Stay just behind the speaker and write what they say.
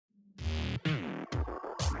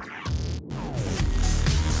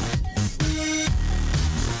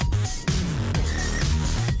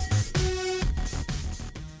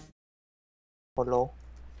Hello.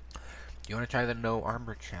 You want to try the no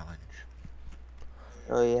armor challenge?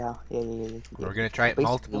 Oh yeah. We We're did. gonna try Well, it basically,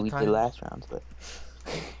 multiple we did times. last round, but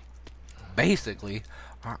Basically,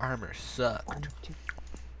 our armor one, sucked. two,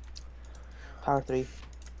 power three.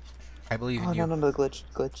 I believe in Oh no, you. no, no, glitched.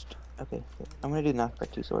 Okay, I'm gonna do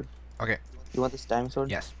knockback two sword. Okay. You want this diamond sword?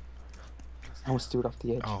 Yes. I almost threw it off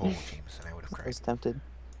the edge. Oh, Jameson, I would have I cried. was tempted.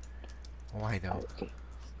 Why though? Alright, okay.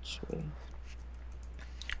 Shui.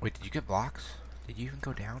 Wait, did you get blocks? Did you even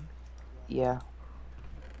go down? Yeah,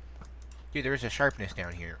 Dude, there is a sharpness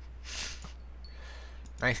down here.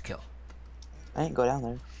 Nice kill. I didn't go down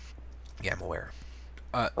there. Yeah, I'm aware.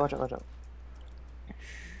 Oh, watch out, watch out.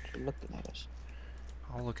 You're looking at us.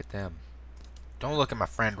 I'll look at them. Don't look at my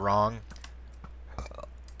friend wrong.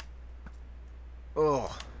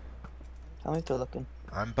 Oh, Tell me if they're looking.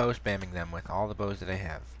 I'm bow spamming them with all the bows that I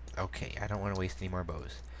have. Okay, I don't want to waste any more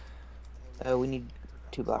bows. We need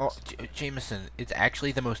 2 Oh, blocks. Jameson, it's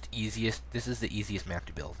actually the most easiest. This is the easiest map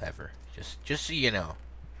to build ever. Just so you know.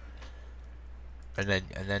 And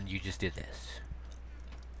then you just did this.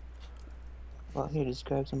 Well, here, just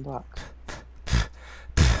grab some blocks.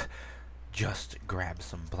 Just grab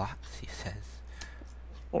some blocks, he says.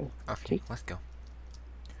 There. Okay, See? let's go.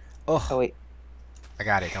 Oh Oh, wait. I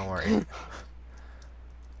got it. Don't worry.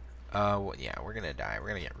 Well, yeah, we're gonna die. We're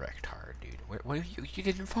gonna get wrecked hard, dude. What if you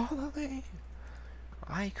didn't follow me?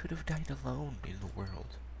 I could have died alone in the world.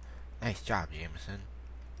 Nice job, Jamison.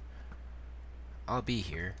 I'll be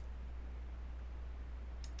here.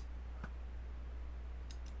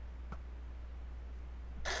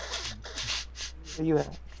 Where you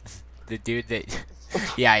at? The dude that...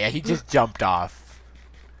 yeah, he just jumped off.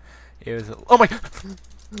 It was... oh my...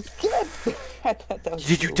 That was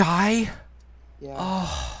Did you cool. die? Yeah.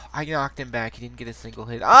 Oh, I knocked him back. He didn't get a single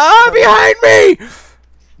hit. Ah, behind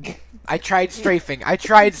me! I tried strafing. I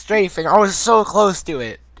was so close to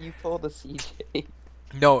it. You told us, CJ.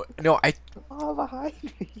 No, I... Oh, behind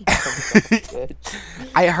me.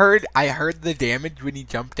 I heard the damage when he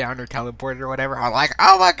jumped down or teleported or whatever. I'm like,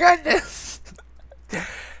 oh my goodness!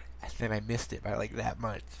 And then I missed it by like that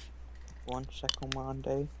much. 1 second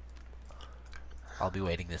Monday. I'll be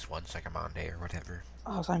waiting this 1 second Monday or whatever.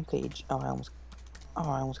 Oh, slime cage. Oh, I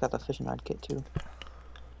almost got the fishing rod kit too.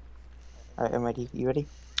 Alright, I'm ready. You ready?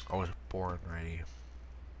 I was born ready.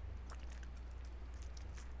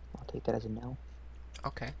 I'll take that as a no.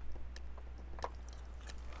 Okay.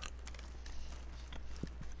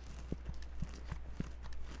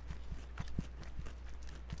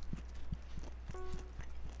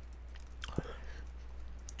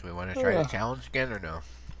 Do we want to try the challenge again or no?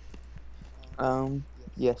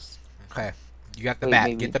 Yes. Okay. You got the Wait, bat.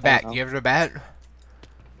 maybe. Get the I bat. don't You have the bat?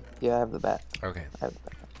 Yeah, I have the bat. Okay. I have the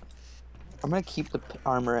bat. I'm gonna keep the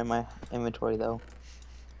armor in my inventory though,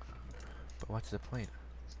 But what's the point?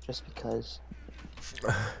 just because,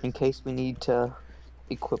 in case we need to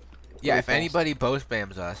equip. Yeah, really if fast. anybody bow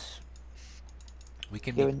spams us, we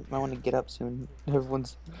can be... Gavin, I want to get up soon.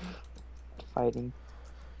 Everyone's fighting.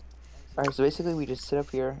 Alright, so basically we just sit up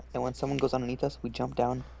here, and when someone goes underneath us, we jump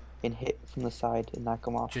down and hit from the side and knock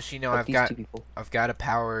them off. Just so you know, like I've these got 2 people. a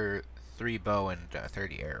power 3 bow and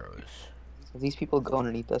 30 arrows. If these people go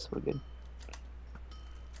underneath us, we're good.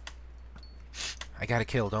 I got a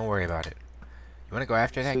kill. Don't worry about it. You want to go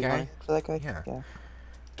after that So we guy? running for that guy? Yeah.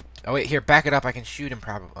 Oh wait, here, back it up. I can shoot him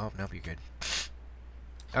probably. Oh nope, you're good.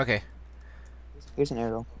 Okay, Here's an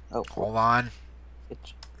arrow. Oh, hold on.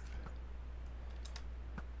 bitch.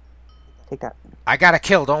 Take that. I got a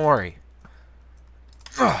kill. Don't worry.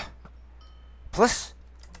 Ugh. Plus,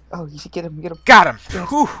 Oh, you should get him. Get him. got him. Yes.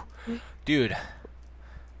 Whew. Dude,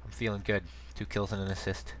 I'm feeling good. 2 kills and an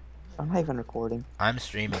assist. I'm not even recording. I'm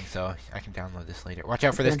streaming, so I can download this later. Watch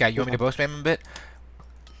out for this guy. You want me to bow spam him a bit?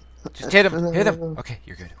 Just hit him. Hit him. Okay,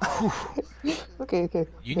 you're good. Whew. Okay.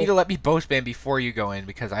 You need to let me bow spam before you go in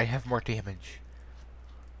because I have more damage.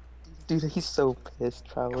 Dude, he's so pissed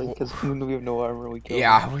probably because we have no armor. We kill him.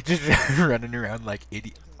 Yeah, we're just running around like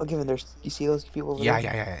idiots. Oh, Given, you see those people over Yeah.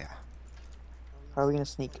 there? How are we gonna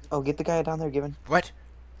sneak? Oh, get the guy down there, Given. What?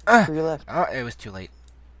 To your left. Oh, it was too late.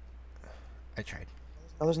 I tried.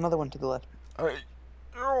 Oh, there's another one to the left.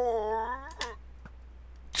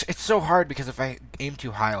 It's so hard because if I aim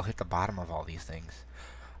too high, I'll hit the bottom of all these things.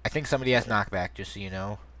 I think somebody has knockback, just so you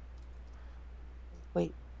know.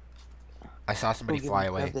 Wait. I saw somebody Given, fly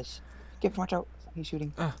grab away. this. Given, watch out. He's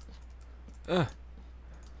shooting. Uh,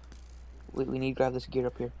 We need to grab this gear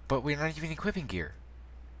up here. but we're not even equipping gear.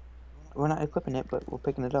 We're not equipping it, but we're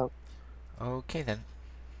picking it up. Okay, then.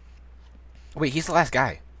 Wait, he's the last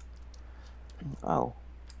guy. Oh.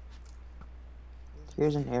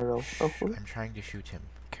 Here's an arrow. Oh, I'm trying to shoot him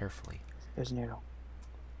carefully. There's an arrow.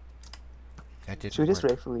 That didn't Should we just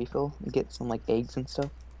work. wait for refill and get some like eggs and stuff?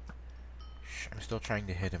 Shh, I'm still trying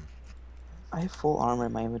to hit him. I have full armor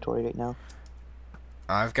in my inventory right now.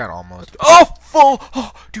 I've got almost. Oh, full!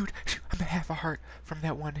 Oh, dude, I'm at half a heart from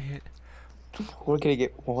that one hit. We're gonna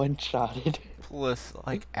get one-shotted. Plus,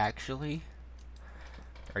 like, actually?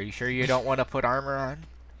 Are you sure you don't want to put armor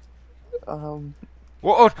on?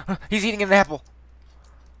 Whoa, oh, he's eating an apple.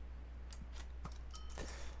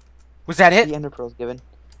 Was that it? The ender pearl's given.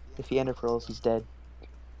 If he ender pearls, he's dead.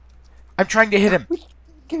 I'm trying to hit him.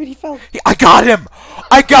 Give it, he fell. I got him!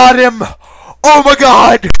 I got him! Oh my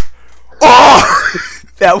god! Oh!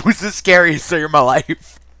 That was the scariest thing of my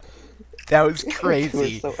life. That was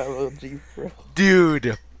crazy. So LOG, bro.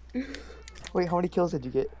 Dude. Wait, how many kills did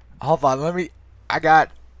you get? Hold on, let me. I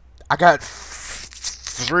got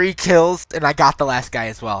 3 kills, and I got the last guy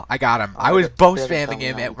as well. I got him. I was bow spamming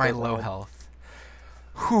him at my low health.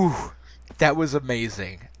 Whew. That was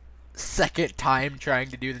amazing. Second time trying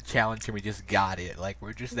to do the challenge, and we just got it. Like,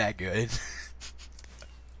 we're just that good.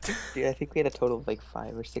 Dude, I think we had a total of like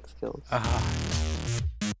 5 or 6 kills.